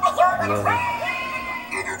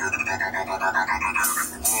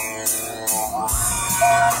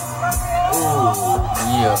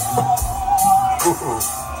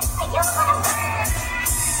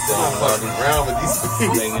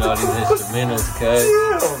 Making all these instrumentals, cuz.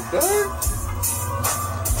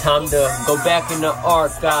 Time to go back in the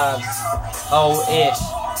archives. Old-ish.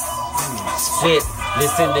 Spit,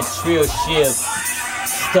 listen to trill shit.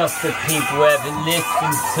 Stuff that people haven't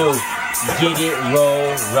listened to. Get it, roll,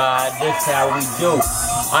 ride, that's how we do.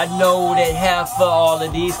 I know that half of all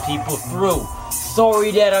of these people through.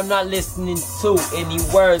 Sorry that I'm not listening to any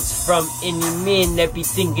words from any men that be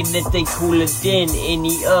thinking that they cooler than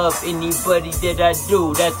anybody that I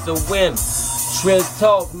do. That's a whim. Trill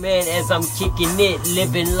talk, man, as I'm kicking it,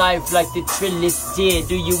 living life like the trillist did.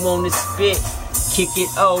 Do you wanna spit? Kick it,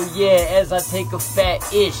 oh yeah, as I take a fat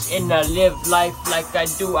ish and I live life like I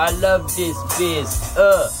do. I love this biz.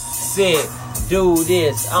 Said, do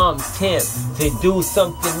this, I'm tempted to do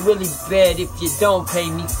something really bad if you don't pay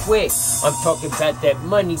me quick. I'm talking about that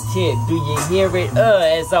money tip, do you hear it?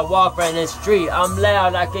 As I walk around the street, I'm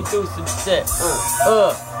loud, I can do some shit.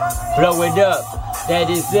 Blow it up, that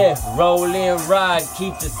is it. Roll in, ride,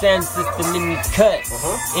 keep the sound system in the cut.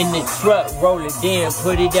 In the truck, roll it in,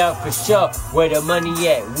 put it out for sure. Where the money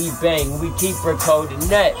at? We bang, we keep recording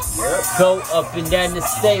that. Go up and down the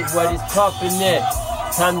state, what is popping there?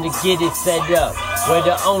 Time to get it set up. Where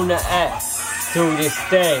the owner at? Do this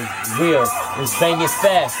thing real. Just bang it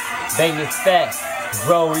fast. Bang it fast.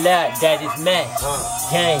 Roll out. That is match.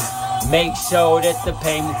 Gang. Make sure that the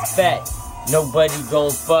payment's fat. Nobody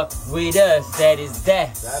gon' fuck with us. That is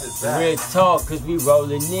that. That is that. Real talk, cause we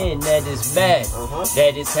rolling in. That is bad.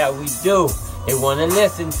 That is how we do. they wanna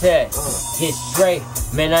listen to it. Get straight,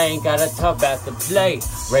 man, I ain't gotta talk about the play.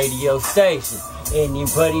 Radio station,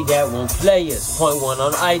 anybody that won't play us. Point one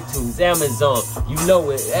on iTunes, Amazon, you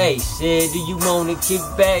know it. Hey, shit, do you wanna kick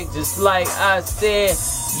back just like I said?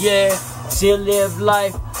 Yeah, chill, live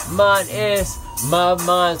life, mine is. My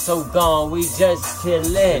mind so gone, we just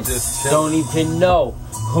chillin'. Don't even know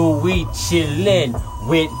who we chillin'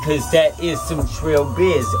 with, cause that is some trill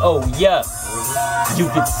biz. Oh yeah, you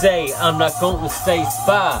could say I'm not gonna say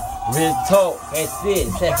spy. Real talk, that's it,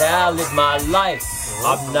 that's how I live my life.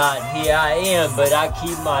 I'm not here, I am, but I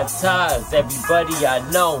keep my ties. Everybody I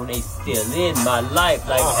know, they still in my life.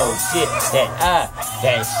 Like, oh shit,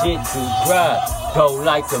 that shit do drive. Go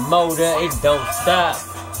like a motor, it don't stop.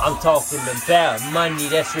 I'm talking about money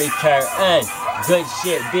that's recurring. Good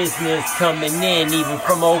shit, business coming in, even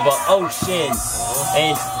from over oceans.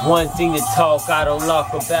 And one thing to talk, I don't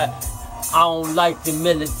talk about. I don't like the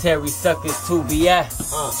military suckers to be at.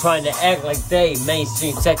 Trying to act like they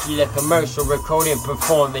mainstream, secular, commercial, recording,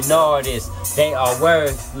 performing artists. They are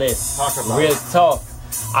worthless. Real talk,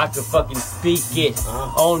 I could fucking speak it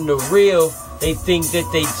on the real. They think that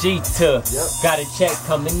they G2. Got a check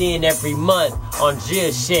coming in every month on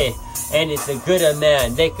Jill shit. And it's a good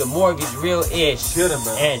amount. They can mortgage real-ish.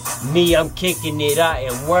 And me, I'm kicking it, I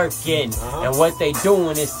am working. And what they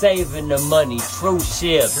doing is saving the money. True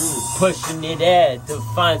shit. Pushing it out to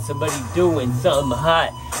find somebody doing something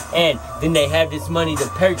hot. And then they have this money to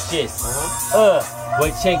purchase. Well,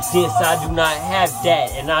 check this, I do not have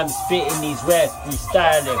that. And I'm spitting these raps,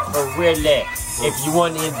 freestyling for real. If you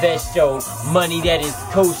want to invest your money, that is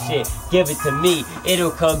cool shit. Give it to me, it'll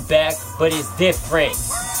come back, but it's different.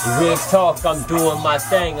 Real talk, I'm doing my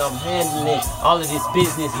thing, I'm handling all of this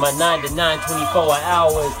business, my 9 to 9, 24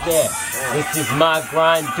 hours there. This is my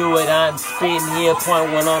grind, do it, I'm spitting here,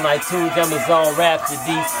 point one on iTunes, Amazon,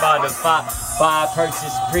 Rhapsody, Spotify. Buy,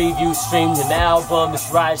 purchase, preview, stream them albums,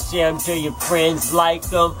 ride, share them to your friends, like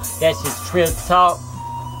them. That's just Trill Talk.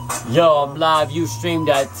 Yo, I'm live,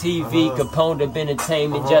 Ustream.tv, Capone of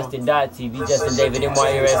Entertainment, Justin.tv, Justin David,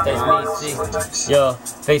 MYRS, that's me, see? Yo,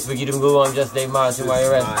 Facebook, you can Google, I'm Justin David Mars,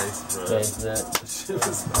 MYRS. Thanks, that.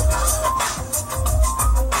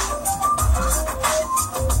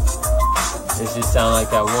 This just sound like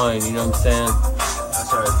that one, you know what I'm saying?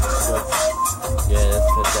 That's right. Yeah, let's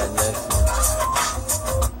put that next one.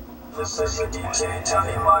 This is a DJ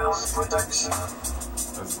Johnny Miles production.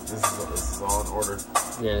 This is all in order.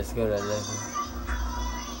 Yeah, let's go to that next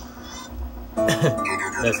one.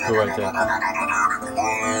 That's cool right there.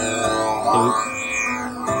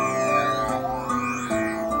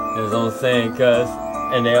 That's what I'm saying, cuz.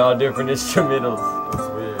 And they all different instrumentals. That's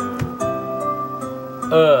weird.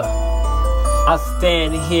 I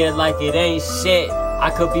stand here like it ain't shit.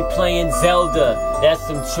 I could be playing Zelda. That's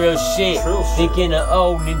some trill shit. Thinking of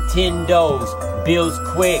old Nintendos. Bills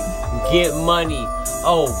quick, get money.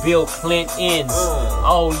 Oh, Bill Clinton's.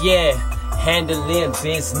 Oh yeah, handling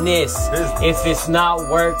business. If it's not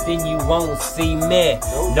work, then you won't see me.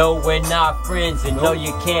 No, we're not friends, and no,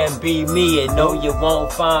 you can't be me, and no, you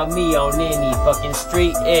won't find me on any fucking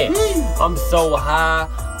street. I'm so high,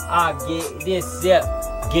 I get this,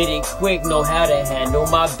 Getting quick, know how to handle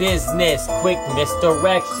my business. Quick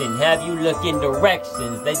misdirection, have you looking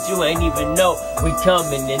directions that you ain't even know. We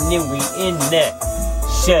coming and then we in that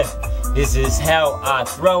shit. This is how I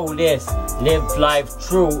throw this. Live life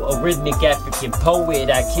true, a rhythmic African poet.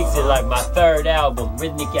 I kicks it like my third album,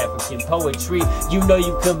 rhythmic African poetry. You know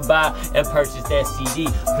you can buy and purchase that CD.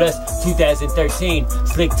 Plus 2013,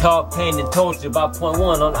 Slick Talk, Pain and Torture by point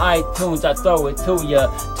one on iTunes. I throw it to ya.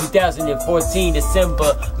 2014,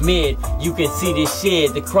 December mid. You can see this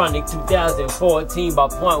shit. The Chronic 2014 by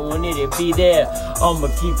point one, it'll be there. I'ma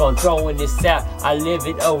keep on throwing this out. I live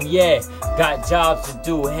it, oh yeah. Got jobs to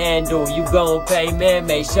do, handle. You gon' pay, man.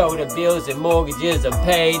 Make sure the bills and mortgages are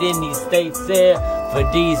paid in these states there. For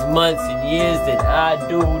these months and years that I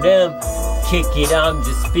do them. Kick it, I'm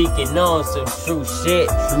just speaking on some true shit.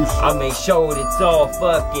 I make sure it's all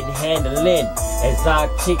fucking handling. As I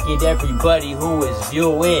kick it, everybody who is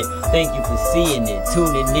viewing, thank you for seeing it,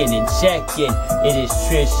 tuning in and checking. It is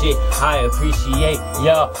Trill shit. I appreciate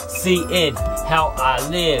y'all seeing how I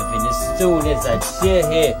live. And as soon as I chill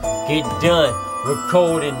here, get done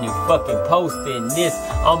recording and fucking posting this,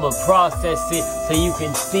 I'ma process it so you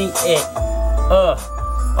can see it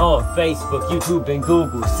on Facebook, YouTube, and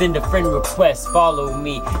Google. Send a friend request, follow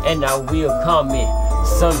me, and I will comment.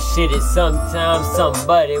 Some shit is sometimes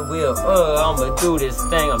somebody will. I'ma do this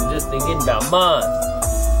thing. I'm just thinking about mine.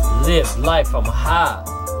 Live life, I'm high.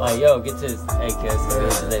 Like, yo, get to this. Hey, cuz,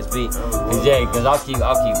 get to the next beat. Cause I'll keep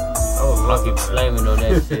I'll keep flaming on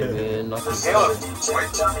that shit, man. I'll keep flaming.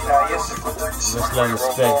 Much love and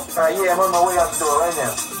respect. Yeah, I'm on my way out the door right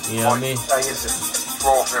now. You know what I mean? Yes, sir.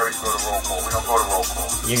 Roll Ferry, go to roll call. We don't go to roll call.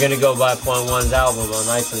 You're gonna go buy Point One's album on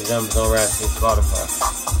iTunes, Amazon Rap, and Spotify.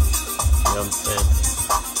 You know what I'm saying?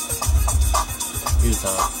 Few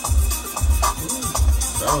times.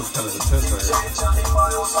 That was kind of intense right here.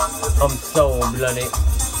 I'm so blunted.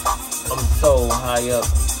 I'm so high up.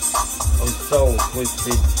 I'm so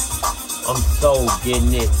twisted. I'm so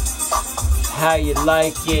getting it. How you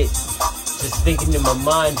like it? Just thinking in my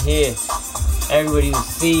mind here. Everybody was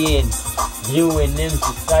seeing, viewing them to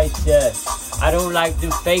sight ya. I don't like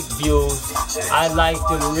them fake views. I like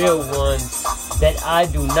them real ones that I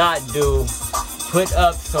do not do. Put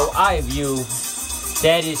up so I view.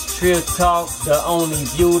 That is true talk. The only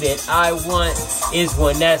view that I want is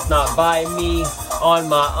one that's not by me on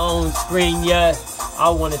my own screen, yeah. I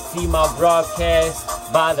want to see my broadcast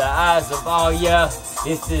by the eyes of all ya.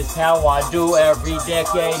 This is how I do every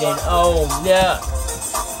decade, and oh yeah.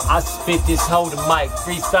 I spit this hold the mic,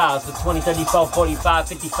 freestyle, so 20, 34, 45,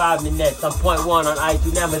 55 minutes. I'm Point One on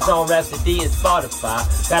iTunes, Amazon Rhapsody, and Spotify.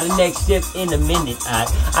 Got a next shift in a minute.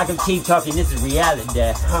 I can keep talking, this is reality.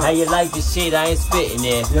 How you like this shit, I ain't spitting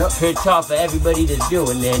it. Heard talk for everybody that's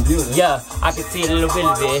viewing it. Yeah, I can see a little bit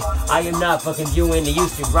of it. I am not fucking viewing the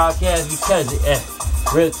Houston broadcast because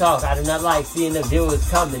real talk, I do not like seeing the viewers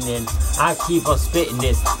coming in. I keep on spitting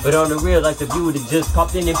this, but on the real, like the viewer that just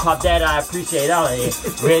popped in and popped that, I appreciate all of it.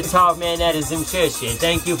 Real talk, man, that is some shit.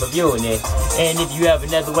 Thank you for viewing it. And if you have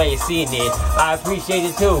another way of seeing it, I appreciate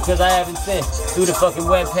it too, because I haven't sent through the fucking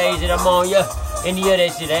webpage that I'm on, yeah. Any of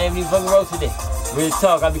that shit, I ain't even fucking roasted it. Real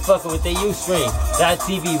talk, I be fucking with the Ustream,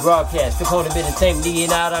 .tv broadcast, component of entertainment, you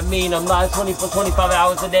know what I mean? I'm live 24, 25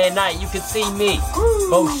 hours a day and night. You can see me.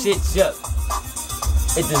 Bullshit, yeah.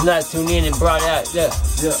 It does not tune in and brought out, yeah.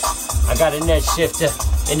 I got a net shifter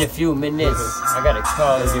in a few minutes. I got a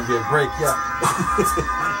call. I'll give you a break, yeah.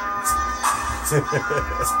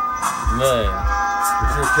 Man. You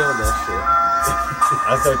sure killed that shit.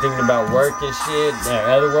 I start thinking about work and shit,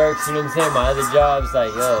 other works, you know what I'm saying? My other jobs,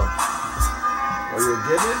 like, yo. Oh, you a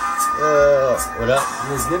give it? What up?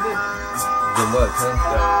 You a give it? Give what, cuz?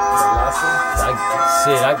 That last one?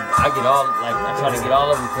 I get all, like, I try to get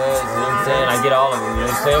all of them, cuz, you know what I'm saying? I get all of them, you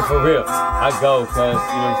know what I'm saying? For real. I go, cuz, you know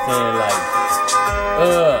what I'm saying? Like,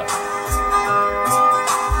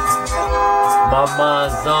 my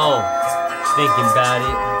mind's on, thinking about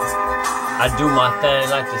it. I do my thing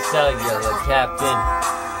like the cellular captain.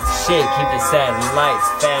 Shit, keep the satellites,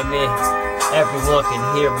 family. Everyone can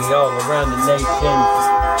hear me all around the nation.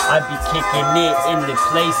 I be kicking it in the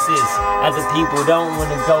places other people don't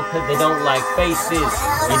wanna go cause they don't like faces.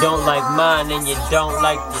 You don't like mine and you don't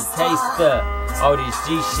like the taste of all this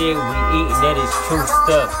G shit we eating, that is true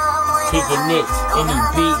stuff. Kicking it, any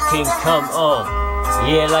beat can come on.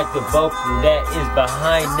 Yeah, like the vocal that is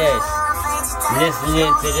behind us.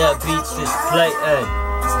 Listening to the beats that's playing,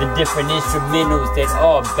 the different instrumentals that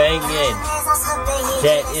are banging.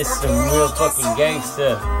 That is some real fucking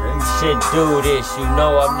gangster shit. Do this, you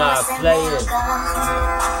know I'm not playing.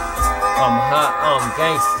 I'm hot, I'm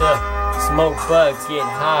gangster. Smoke bud, get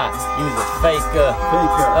high. Use a faker.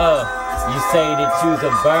 You say that you's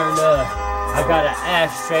a burner. I got an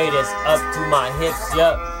ashtray that's up to my hips,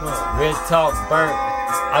 yup. Real talk burnt.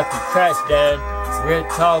 I could crash down. Real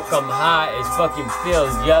talk, I'm high as fucking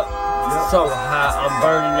feels, yup. So high, I'm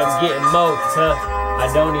burning, I'm getting molten. I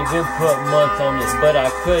don't even put months on this, but I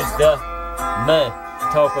could, man,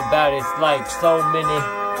 talk about it's like so many,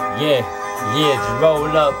 yeah, just roll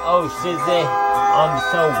up, oh shit, I'm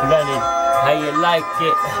so blunted, how you like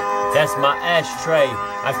it, that's my ashtray,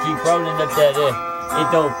 I keep rolling up that it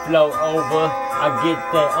don't flow over, I get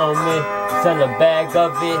that on me, sell a bag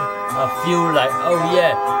of it, a few like, oh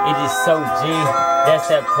yeah, it is so G, that's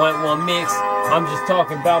that Point One mix, I'm just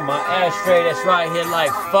talking about my ashtray, that's right here like,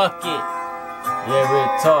 fuck it. Yeah, real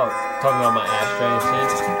talk. Talking about my ashtray and shit.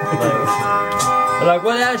 Like,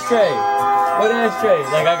 what ashtray? What ashtray?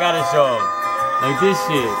 Like, I gotta show them. Like this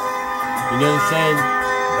shit. You know what I'm saying?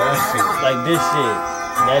 That shit. Like this shit.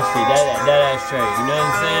 That shit. That ashtray. You know what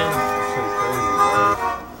I'm saying? That shit's crazy, bro.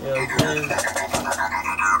 You know what I'm saying?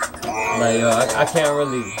 Like, yo, I can't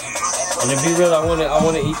really. And to be real, I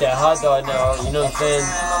wanna eat that hot dog now. You know what I'm saying?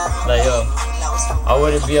 Like, yo. I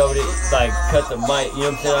wouldn't be able to, like, cut the mic, you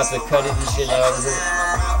know what I'm saying? I have to cut it and shit out of it.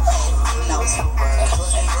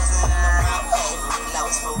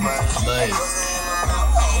 Nice.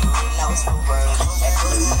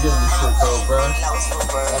 You give me shit, though, bro.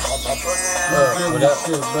 What up?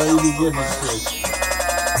 Shit, bro. You be giving shit.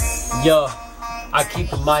 Yo, I keep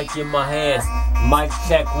the mic in my hand. Mic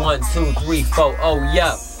check 1, 2, 3, 4. Oh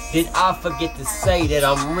yeah. Did I forget to say that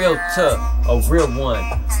I'm real tough, a real one?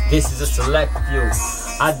 This is a select few.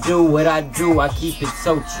 I do what I do, I keep it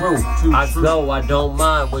so true. I go, I don't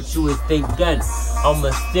mind what you was thinking.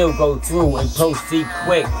 I'ma still go through and proceed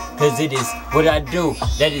quick, cause it is what I do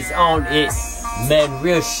that is on it. Man,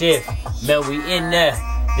 real shit, man, we in there.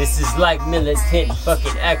 This is like militant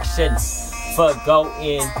fucking action. Fuck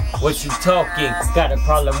going, what you talking? Got a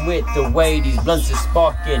problem with the way these blunts are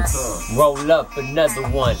sparking. Roll up another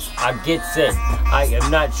one, I get it. I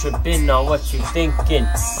am not tripping on what you thinking.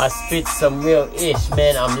 I spit some real ish,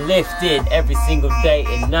 man, I'm lifted every single day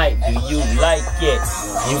and night. Do you like it?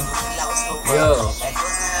 Yo,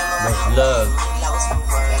 much love.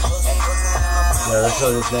 Yeah, let's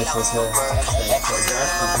go this next one,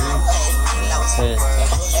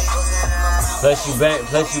 Plus you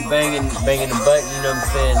banging the button, you know what I'm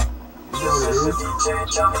saying?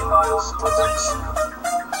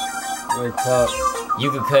 Real talk.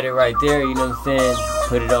 You can cut it right there, you know what I'm saying?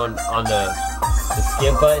 Put it on the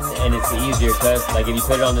skip button and it's easier, cause like if you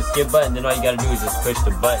put it on the skip button, then all you gotta do is just push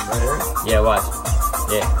the button. Yeah, watch.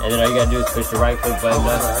 Yeah, and then all you gotta do is push the right click button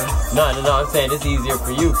up. No, I'm saying it's easier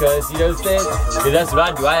for you, cause you know what I'm saying? Cause that's what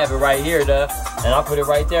I do. I have it right here, though, and I put it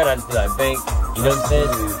right there, and I just be like, bang. You know what I'm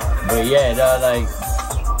saying? But yeah, dog, like,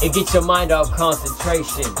 it gets your mind off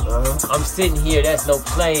concentration. I'm sitting here, that's no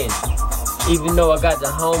playing. Even though I got the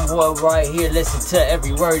homeboy right here, listen to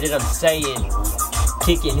every word that I'm saying.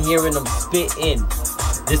 Kicking here and I'm spitting.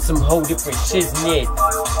 There's some whole different shiznit.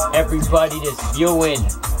 Everybody that's viewing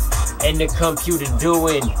and the computer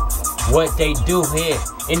doing what they do here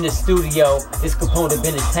in the studio. It's Component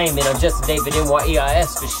Entertainment. I'm Justin David,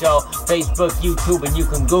 NYEIS for sure. Facebook, YouTube, and you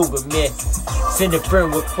can Google me. Send a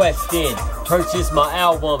friend request in. Purchase my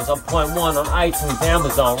albums. I'm .1 on iTunes,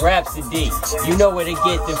 Amazon, Rhapsody. You know where to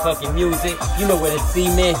get the fucking music. You know where to see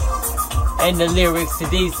me. And the lyrics to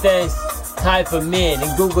these things. Type them in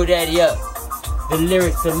and Google that up. The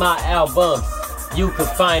lyrics to my albums. You can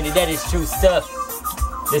find it. That is true stuff.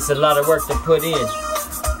 There's a lot of work to put in.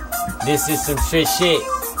 This is some shit.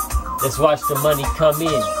 Let's watch the money come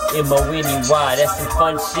in. M-O-N-E-Y. That's some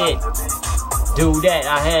fun shit. Do that.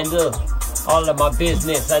 I handle all of my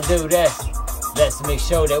business. I do that. Let's make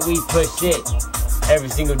sure that we push it every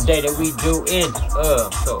single day that we do it. I'm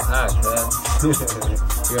so high, cuz.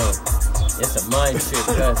 Yo, it's a mind trip,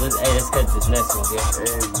 cuz. Hey, let's cut this next one, yeah.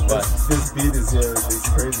 Hey, this beat is it's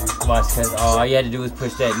crazy. Watch, cuz. All you had to do is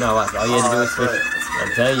push that. No, watch. All you had to do is push it. I'm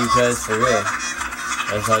telling you, cuz, for real.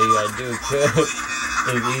 That's all you gotta do, cuz.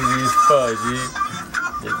 It's easy as fuck, G.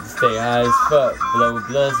 Just stay high as fuck. Blow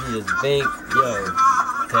blunts and just think. Yo,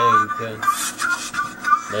 tell you, cuz.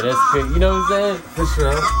 Now that's good. You know what I'm saying? For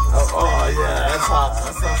sure. Oh yeah, that's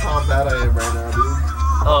how bad I am right now, dude.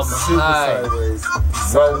 I'm high. Sideways.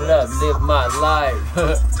 Roll up, live my life.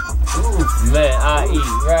 Man, I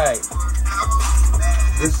eat right.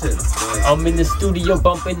 Listen, I'm in the studio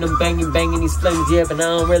bumping them, banging these flames, yeah, but I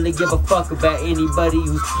don't really give a fuck about anybody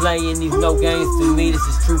who's playing these no games to me. This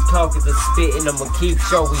is true talk, it's a spitting. I'ma keep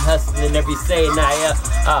show, we hustling every saying.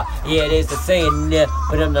 Yeah, there's a saying there,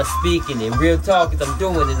 but I'm not speaking it. Real talk is I'm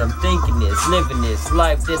doing it, I'm thinking this, living this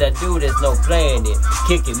life that I do, there's no playing it.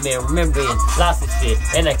 Kicking, man, remembering lots of shit,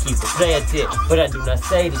 and I keep a playing tip, but I do not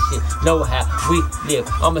say this shit. Know how we live.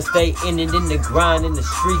 I'ma stay in it, in the grind, in the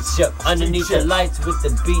streets, up underneath the lights with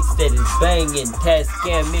the beats that is banging, test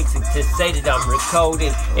scan mixing to say that I'm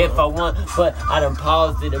recording if I want, but I done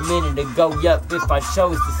paused it a minute ago. Yup, if I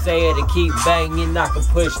chose to say it and keep banging, I can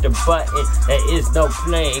push the button. There is no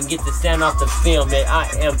playing. Get the sound off the film that I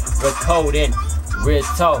am recording. Real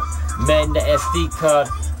talk, man, the SD card,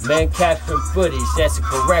 man, capturing footage, that's a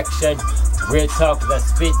correction. Real talk, cause I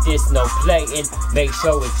spit this, no playing. Make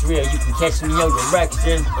sure it's real, you can catch me in your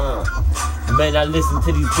direction. Man, I listen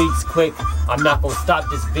to these beats quick. I'm not gonna stop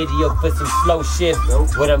this video for some slow shit.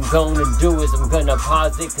 What I'm gonna do is I'm gonna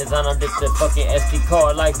pause it, cause I know that the fucking SD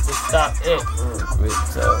card likes to stop it. Real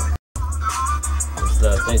talk. What's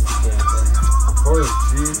up? Thanks again, man. of course,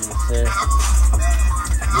 G. You know what I'm saying?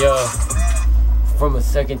 Yo, from a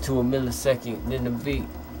second to a millisecond, then the beat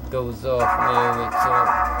goes off, man, real talk.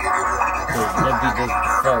 That beat just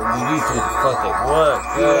fuck, we used to fuck it. What?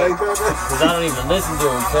 Cause I don't even listen to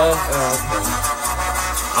him, cuz.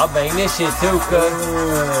 I bang this shit too, cuz.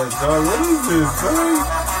 Dog, what is this, man?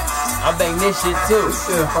 I bang this shit too. This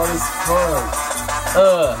shit hard as fuck.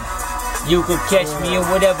 You could catch me in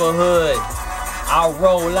whatever hood. I'll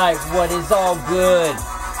roll like what is all good.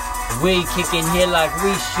 We kicking here like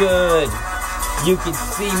we should. You can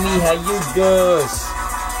see me how you does.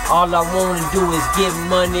 All I wanna do is get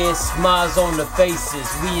money and smiles on the faces.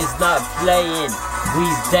 We is not playing,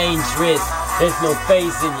 we's dangerous. There's no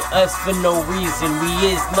phasing us for no reason.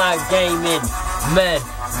 We is not gaming. Man,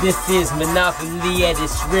 this is monopoly at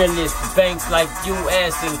its realest. Banks like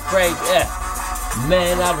US and Craig, yeah.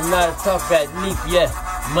 Man, I do not talk that leap, yeah.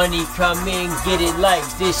 Money come in, get it like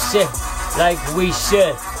this shit, like we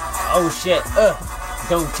should. Oh shit,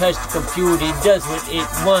 don't touch the computer, it does what it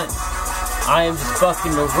wants. I am just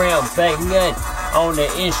fucking around, banging on the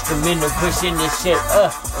instrumental, pushing this shit,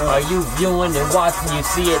 Are you viewing and watching, you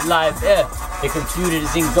see it live, The computer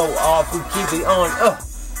doesn't go off, we keep it on,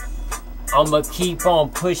 I'ma keep on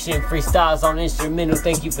pushing, freestyles on instrumental.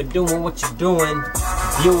 Thank you for doing what you're doing.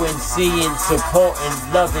 Viewing, seeing, supporting,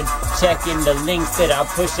 loving, checking the links that I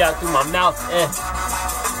push out through my mouth,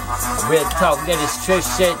 Real talk, that is true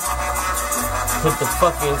shit. Put the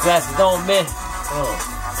fucking glasses on, man.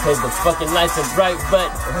 Cause the fucking lights are bright, but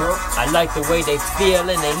I like the way they feel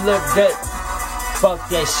and they look good. Fuck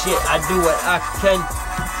that shit, I do what I can.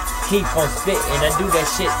 Keep on spitting, I do that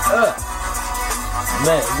shit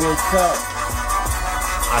Man, real talk.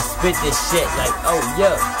 I spit this shit like, oh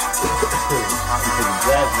yeah. You put the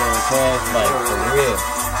glasses on, cash, like for real.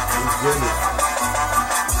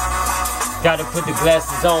 Gotta put the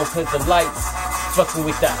glasses on cause the lights fucking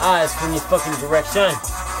with the eyes from your fucking direction.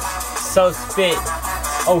 So spit,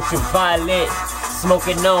 ultraviolet,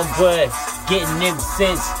 smoking on bud, getting them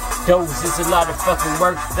scents. Those is a lot of fucking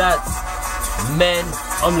work that's. Man,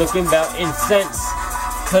 I'm looking about incense.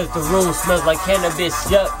 Cause the room smells like cannabis,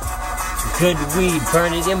 yup. Good weed,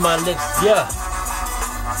 burn it in my lips, yeah.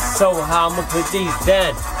 So how I'ma put these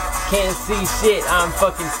down? Can't see shit, I'm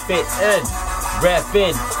fucking spittin'.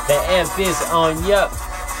 Rapping, the amp is on, yup.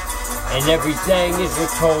 And everything is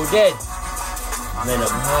recorded. Man,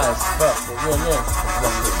 I'm high as fuck, for real,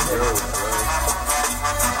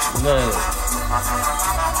 man.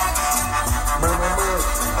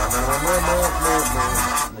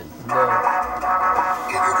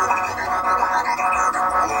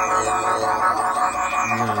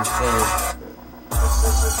 You know what I'm saying?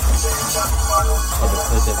 Had to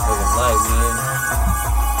put that fucking light, man.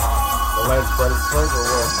 The light's bright as fuck or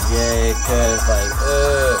what? Yeah, cause like,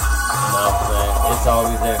 no, man, it's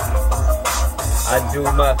always there. I do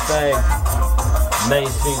my thing.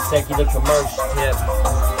 Mainstream secular commercial tip.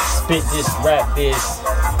 Spit this rap is.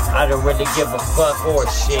 I don't really give a fuck or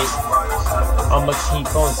shit. I'ma keep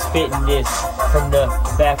on spitting this from the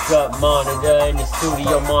backup monitor in the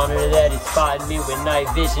studio monitor that is spotting me with night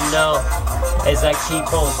vision on. As I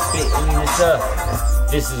keep on spitting this up.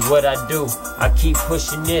 This is what I do. I keep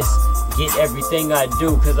pushing this. Get everything I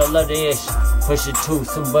do cause I love the ish. Push it to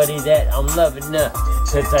somebody that I'm loving up.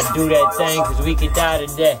 Cause I do that thing cause we could die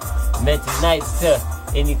today. Meant tonight to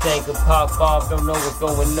anything could pop off. Don't know what's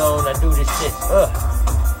going on. I do this shit.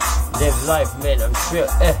 Live life, man. I'm trill.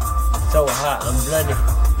 So hot. I'm blunted.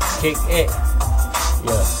 Kick it.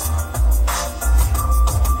 Yeah.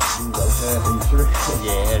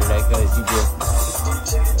 Yeah, like us. You just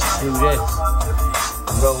do this.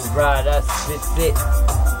 Roll ride. I spit it.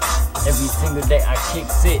 Every single day I kick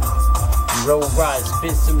it. Roll ride.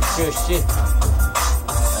 Spit some sure shit.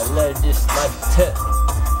 I love this life.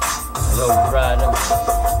 Roll ride.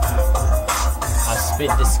 I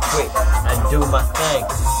spit this quick. I do my thing.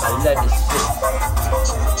 I love this shit.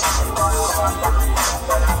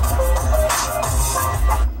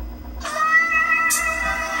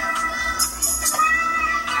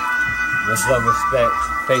 Much love, respect.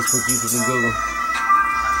 Facebook, YouTube, and Google.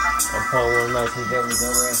 I'm Paul 119 Dailies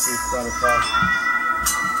on Ramsey, Spotify.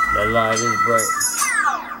 That light is bright.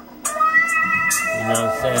 You know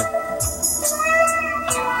what I'm saying?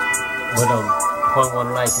 But Point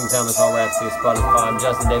one license, Thomas on Ramsey, Spotify. I'm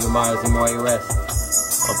Justin David Myers, MRAS.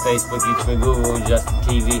 On Facebook, YouTube, and Google, Justin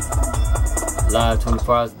TV. Live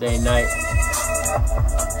 24 hours a day and night.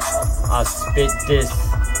 I spit this.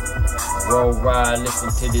 Roll ride, listen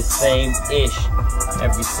to the same ish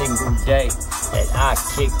every single day that I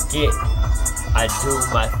kick it. I do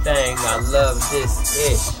my thing, I love this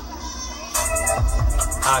ish.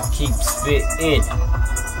 I keep spitting.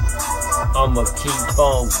 I'ma keep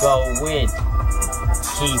on going.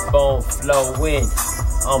 Keep on flowing.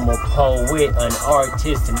 I'm a poet, an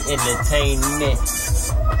artist, and entertainment.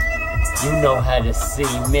 You know how to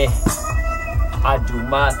see me. I do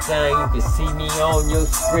my thing, you can see me on your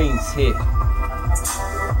screens here.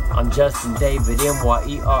 I'm Justin David,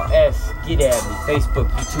 MYERS. Get at me, Facebook,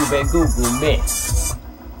 YouTube, and Google me.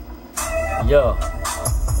 Yo,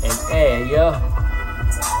 and air, yo.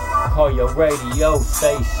 Call your radio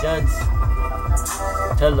stations.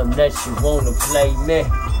 Tell them that you wanna play me.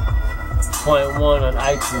 .1 on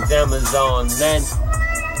iTunes, Amazon, then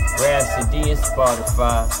Rhapsody and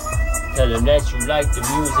Spotify. Tell them that you like the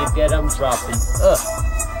music that I'm dropping.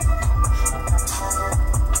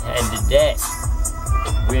 And to that,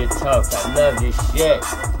 real talk, I love this shit.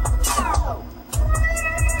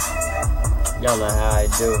 Y'all know how I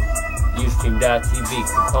do. Ustream.tv,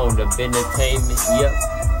 component of entertainment, yep.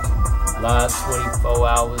 Live 24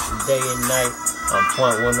 hours a day and night. I'm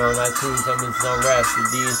 .1 on iTunes, I'm on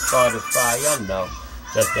Rhapsody and Spotify, y'all know.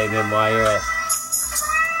 Just MYS.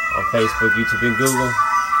 On Facebook, YouTube, and Google.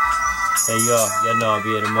 Say y'all know I'll be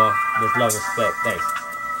here tomorrow. Much love, respect, thanks.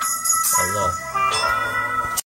 I love.